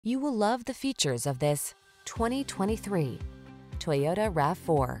You will love the features of this 2023 Toyota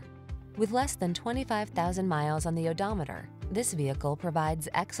RAV4. With less than 25,000 miles on the odometer, this vehicle provides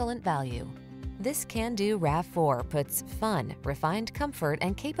excellent value. This can-do RAV4 puts fun, refined comfort,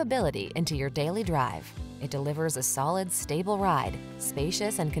 and capability into your daily drive. It delivers a solid, stable ride,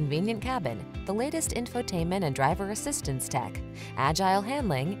 spacious and convenient cabin, the latest infotainment and driver assistance tech, agile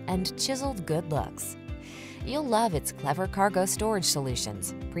handling, and chiseled good looks. You'll love its clever cargo storage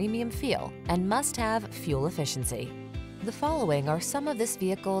solutions, premium feel, and must-have fuel efficiency. The following are some of this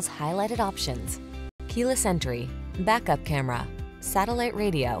vehicle's highlighted options: keyless entry, backup camera, satellite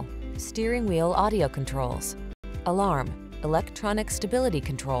radio, steering wheel audio controls, alarm, electronic stability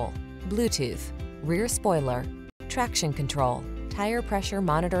control, Bluetooth, rear spoiler, traction control, tire pressure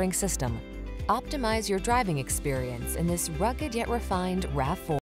monitoring system. Optimize your driving experience in this rugged yet refined RAV4.